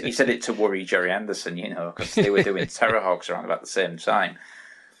think he said it to worry Jerry Anderson, because they were doing Terrorhawks around about the same time.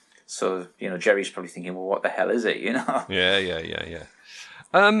 So, Jerry's probably thinking, well, what the hell is it, Yeah.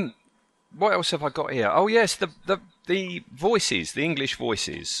 What else have I got here? Oh, yes, the voices, the English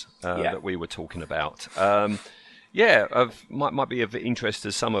voices that we were talking about. Might be of interest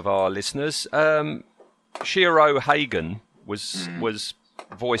to some of our listeners. Shiro Hagen was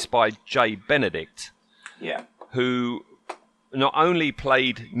voiced by Jay Benedict. Yeah. Who not only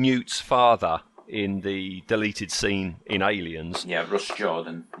played Newt's father in the deleted scene in Aliens. Yeah, Russ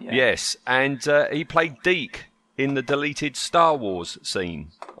Jordan. Yeah. Yes, and he played Deke in the deleted Star Wars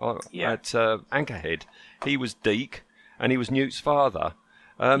scene at Anchorhead. He was Deke, and he was Newt's father.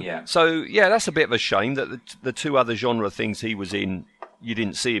 So, that's a bit of a shame that the two other genre things he was in, you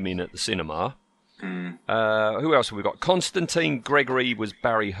didn't see him in at the cinema. Who else have we got? Constantine Gregory was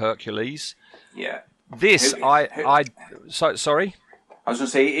Barry Hercules. Yeah. This, sorry? I was going to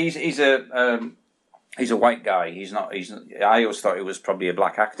say, he's a white guy. I always thought he was probably a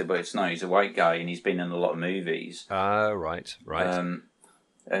black actor, but it's not. He's a white guy, and he's been in a lot of movies. Right.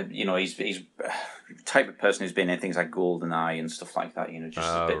 He's the type of person who's been in things like GoldenEye and stuff like that. Just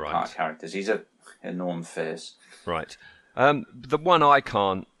a bit part characters. He's a known face. Right. The one I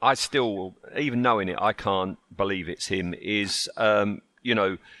still, even knowing it, I can't believe it's him, is, John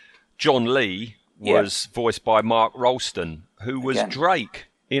Lee was voiced by Mark Rolston, who was Drake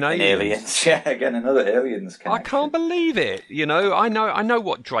in Aliens. Yeah, again, another Aliens connection. I can't believe it. I know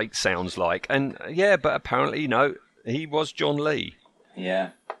what Drake sounds like, and but apparently, he was John Lee. Yeah.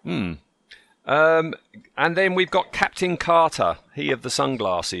 And then we've got Captain Carter, he of the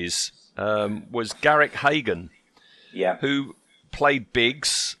sunglasses, was Garrick Hagan. Yeah. Who played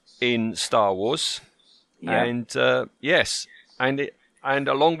Biggs in Star Wars. Yeah. And and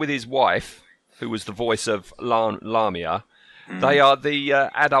along with his wife, who was the voice of Lamia, they are the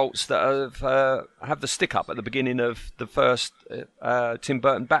adults that have the stick up at the beginning of the first Tim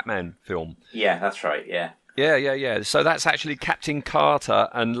Burton Batman film. Yeah, that's right. Yeah. Yeah. So that's actually Captain Carter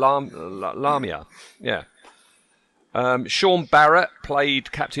and Lamia. Yeah. Sean Barrett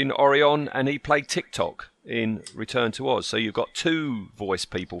played Captain Orion, and he played TikTok in Return to Oz. So you've got two voice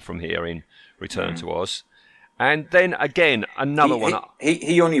people from here in Return to Oz. And then again, another one.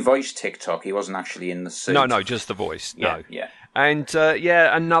 He only voiced TikTok. He wasn't actually in the suit. No, just the voice. No. Yeah. And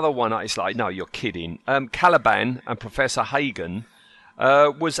another one. It's like, no, you're kidding. Caliban and Professor Hagen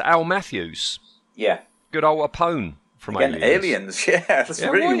was Al Matthews. Yeah. Good old Apone from Aliens. Yeah, that's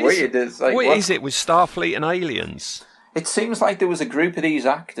really weird. What is it with Starfleet and Aliens? It seems like there was a group of these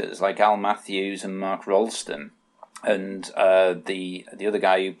actors, like Al Matthews and Mark Rolston, and the other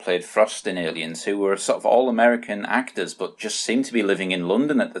guy who played Frost in Aliens, who were sort of all-American actors, but just seemed to be living in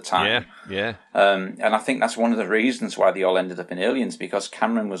London at the time. Yeah. And I think that's one of the reasons why they all ended up in Aliens, because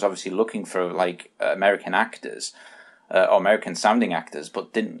Cameron was obviously looking for American actors, or American-sounding actors,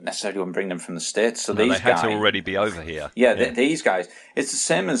 but didn't necessarily want to bring them from the States. So these guys had to already be over here. Yeah, these guys. It's the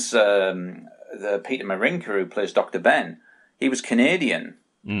same as Peter Marinka, who plays Dr. Ben. He was Canadian.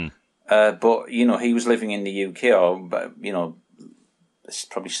 But, he was living in the UK,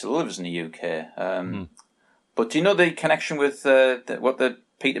 probably still lives in the UK. But do you know the connection with what the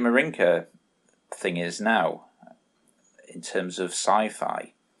Peter Marinka thing is now, in terms of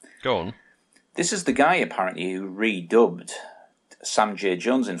sci-fi? Go on. This is the guy, apparently, who redubbed Sam J.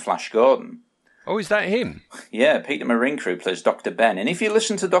 Jones in Flash Gordon. Oh, is that him? Yeah, Peter Marinker, who plays Dr. Ben. And if you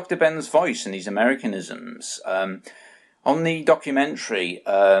listen to Dr. Ben's voice and his Americanisms, on the documentary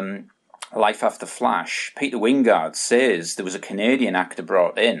Life After Flash, Peter Wingard says there was a Canadian actor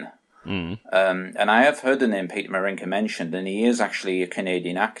brought in. And I have heard the name Peter Marinker mentioned, and he is actually a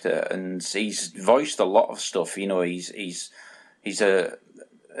Canadian actor, and he's voiced a lot of stuff. You know, he's a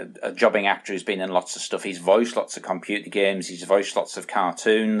jobbing actor who's been in lots of stuff. He's voiced lots of computer games. He's voiced lots of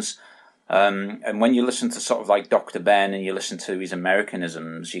cartoons. And when you listen to sort of like Dr. Ben and you listen to his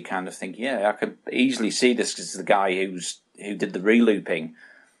Americanisms, you kind of think, yeah, I could easily see this as the guy who did the relooping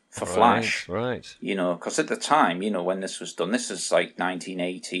for Flash. Right. You know, because at the time, you know, when this was done, this is like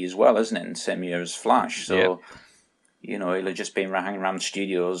 1980 as well, isn't it? And same year as Flash. So, you know, he'll have just been hanging around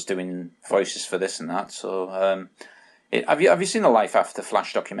studios doing voices for this and that. So, have you seen the Life After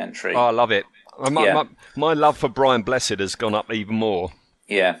Flash documentary? Oh, I love it. My love for Brian Blessed has gone up even more.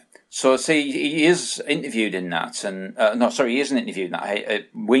 Yeah. So, see, he is interviewed in that, and he isn't interviewed in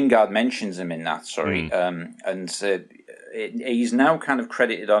that. Wingard mentions him in that. He's now kind of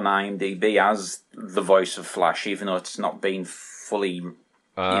credited on IMDb as the voice of Flash, even though it's not been fully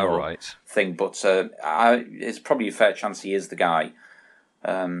right thing. But it's probably a fair chance he is the guy.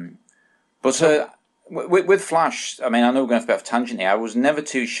 With Flash, I mean, I know we're going off a bit of a tangent here. I was never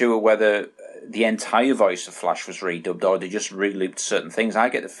too sure whether the entire voice of Flash was redubbed or they just relooped certain things. I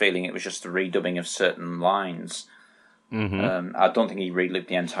get the feeling it was just the redubbing of certain lines. I don't think he relooped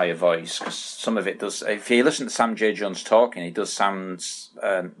the entire voice, because some of it does. If you listen to Sam J. Jones talking, he does sound,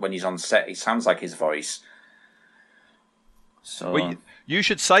 when he's on set, he sounds like his voice. So well, you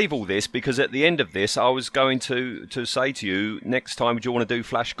should save all this, because at the end of this, I was going to say to you, next time, do you want to do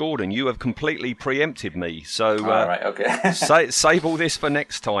Flash Gordon? You have completely preempted me. So all right, okay. save all this for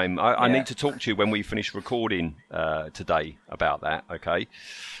next time. I need to talk to you when we finish recording today about that, okay?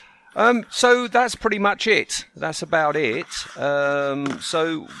 So that's pretty much it. That's about it.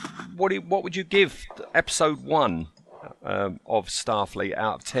 So what would you give episode 1 of Starfleet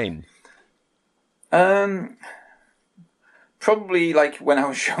out of 10? Probably, like, when I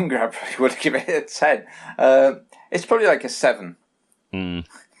was younger, I probably would give it a 10. It's probably like a 7. You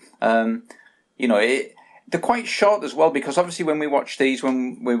know, they're quite short as well, because obviously when we watched these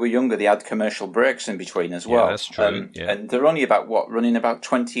when we were younger, they had commercial breaks in between as well. Yeah, that's true. And they're only running about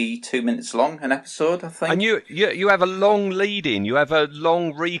 22 minutes long, an episode, I think. And you have a long lead-in, you have a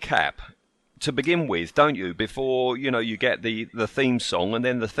long recap to begin with, don't you? Before, you know, you get the theme song, and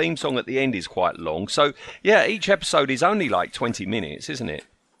then the theme song at the end is quite long. So, yeah, each episode is only like 20 minutes, isn't it?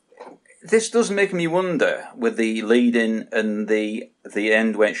 This does make me wonder, with the lead-in and the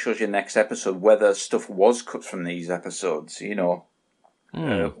end when it shows you the next episode, whether stuff was cut from these episodes, you know.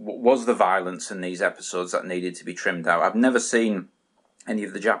 Was the violence in these episodes that needed to be trimmed out? I've never seen any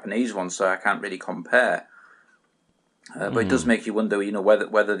of the Japanese ones, so I can't really compare. But it does make you wonder, you know,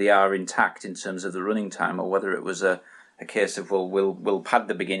 whether they are intact in terms of the running time, or whether it was a case of, well, we'll pad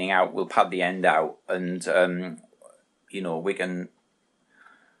the beginning out, we'll pad the end out, and you know, we can.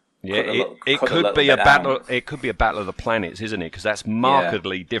 Yeah, it could be a battle. It could be a battle of the planets, isn't it? Because that's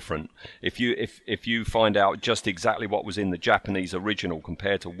markedly different. If you find out just exactly what was in the Japanese original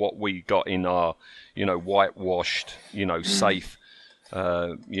compared to what we got in our, you know, whitewashed, you know, safe,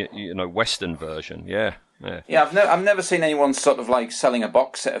 you know, Western version. Yeah. I've never seen anyone sort of like selling a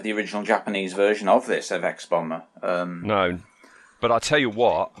box set of the original Japanese version of this, of X-Bomber. No. But I tell you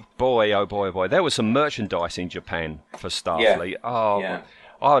what, boy, oh boy, oh boy, there was some merchandise in Japan for Starfleet.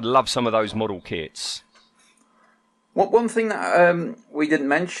 I would love some of those model kits. One thing that we didn't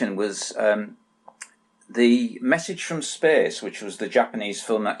mention was the Message from Space, which was the Japanese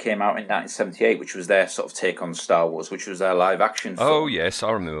film that came out in 1978, which was their sort of take on Star Wars, which was their live-action film. Oh, yes,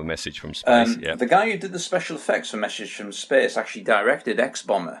 I remember Message from Space. The guy who did the special effects for Message from Space actually directed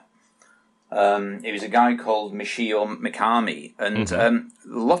X-Bomber. It was a guy called Michio Mikami, and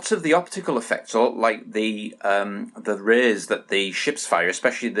lots of the optical effects, or like the rays that the ships fire,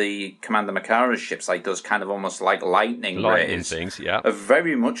 especially the Commander Makara's ships, like those kind of almost like lightning rays, things, are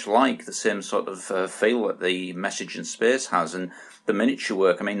very much like the same sort of feel that the Message in Space has, and the miniature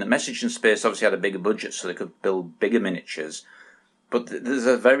work. I mean, the Message in Space obviously had a bigger budget, so they could build bigger miniatures, but there's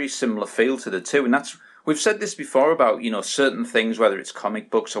a very similar feel to the two, and that's. We've said this before about, you know, certain things, whether it's comic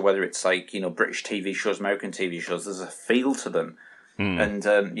books or whether it's like, you know, British TV shows, American TV shows, there's a feel to them. And,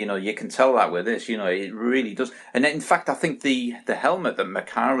 you know, you can tell that with this, you know, it really does. And in fact, I think the helmet that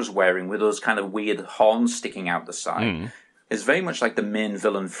Makara's wearing with those kind of weird horns sticking out the side is very much like the main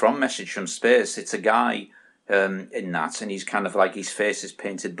villain from Message from Space. It's a guy in that, and he's kind of like his face is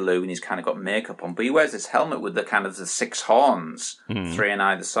painted blue, and he's kind of got makeup on. But he wears this helmet with the kind of the 6 horns, 3 on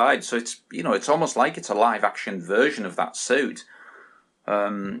either side. So it's it's almost like it's a live action version of that suit.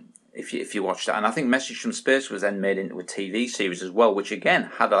 If you watch that, and I think Message from Space was then made into a TV series as well, which again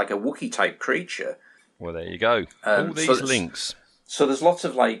had like a Wookiee type creature. Well, there you go. All these links. So there's lots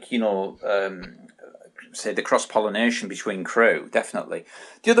of say the cross-pollination between crew, definitely.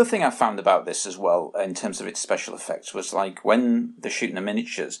 The other thing I found about this as well, in terms of its special effects, was like when they're shooting the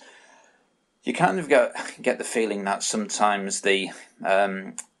miniatures, you kind of get the feeling that sometimes the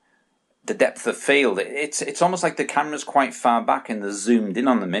depth of field, it's almost like the camera's quite far back and they're zoomed in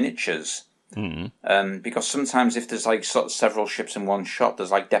on the miniatures. Because sometimes if there's like sort of several ships in one shot,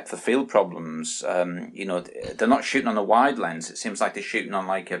 there's like depth of field problems. They're not shooting on a wide lens. It seems like they're shooting on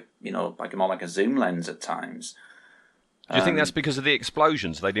like more like a zoom lens at times. Do you think that's because of the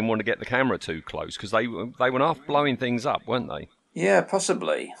explosions? They didn't want to get the camera too close because they were half blowing things up, weren't they? Yeah,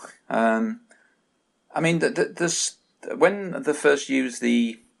 possibly. I mean, when they first used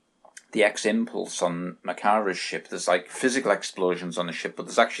the X-Impulse on Makara's ship, there's like physical explosions on the ship, but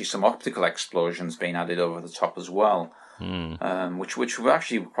there's actually some optical explosions being added over the top as well, which were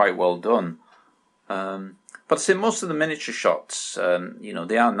actually quite well done. But I say most of the miniature shots,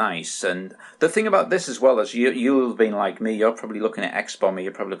 they are nice. And the thing about this as well is you'll have been like me, you're probably looking at X-Bomber,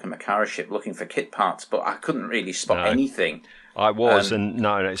 you're probably looking at Makara's ship, looking for kit parts, but I couldn't really spot anything. I was,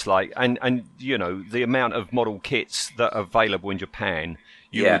 it's like, and the amount of model kits that are available in Japan,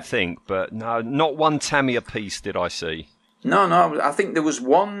 you would think, but no, not one Tamiya piece did I see. No, I think there was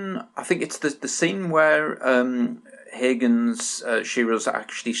one, I think it's the scene where Hagen's Shiro's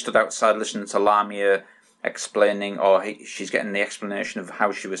actually stood outside listening to Lamia explaining, she's getting the explanation of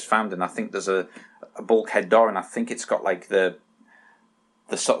how she was found, and I think there's a bulkhead door, and I think it's got like the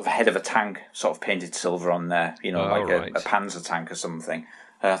sort of head of a tank sort of painted silver on there, a Panzer tank or something.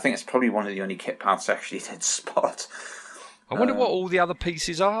 I think it's probably one of the only kit parts I actually did spot. I wonder what all the other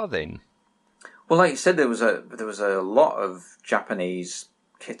pieces are then. Well, like you said, there was a lot of Japanese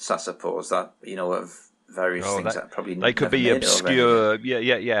kits, I suppose, that of various things that probably they could be obscure,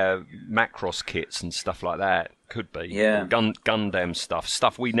 Macross kits and stuff like that. Could be, Gundam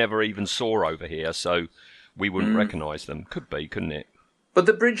stuff we never even saw over here, so we wouldn't recognise them. Could be, couldn't it? But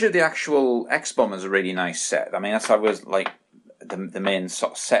the bridge of the actual X-Bomber is a really nice set. I mean, that's always like the main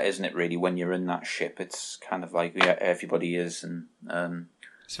sort of set, isn't it? Really, when you're in that ship, it's kind of like everybody is, and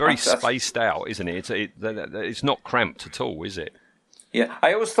it's very spaced out, isn't it? It's not cramped at all, is it? Yeah,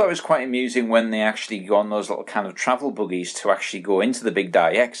 I always thought it was quite amusing when they actually go on those little kind of travel buggies to actually go into the big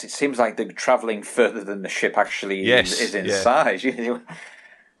Die X. It seems like they're travelling further than the ship actually is in size.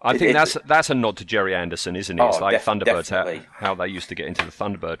 I think that's a nod to Jerry Anderson, isn't it? It's like Thunderbirds, how they used to get into the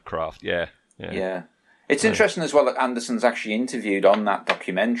Thunderbird craft. Yeah. It's interesting as well that Anderson's actually interviewed on that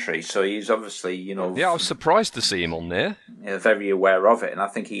documentary, so he's obviously, Yeah, I was surprised to see him on there. Very aware of it, and I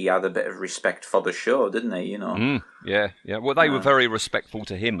think he had a bit of respect for the show, didn't he? Yeah. Well, they were very respectful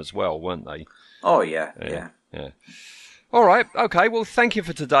to him as well, weren't they? Oh, yeah. All right, okay, well, thank you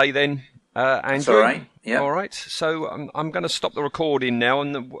for today then, Andrew. That's all right, yeah. All right, so I'm going to stop the recording now,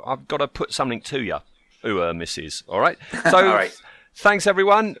 and I've got to put something to you, missus, all right? So, all right. Thanks,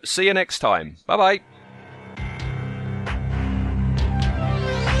 everyone. See you next time. Bye-bye.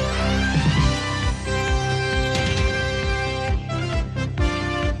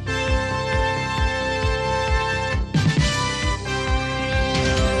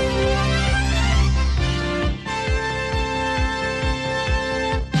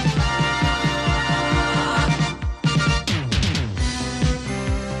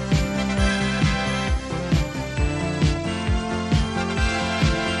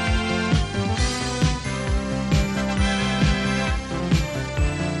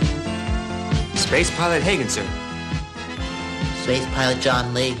 Space Pilot Hagen, sir. Space Pilot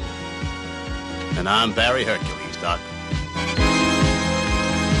John Lee. And I'm Barry Hercules, Doc.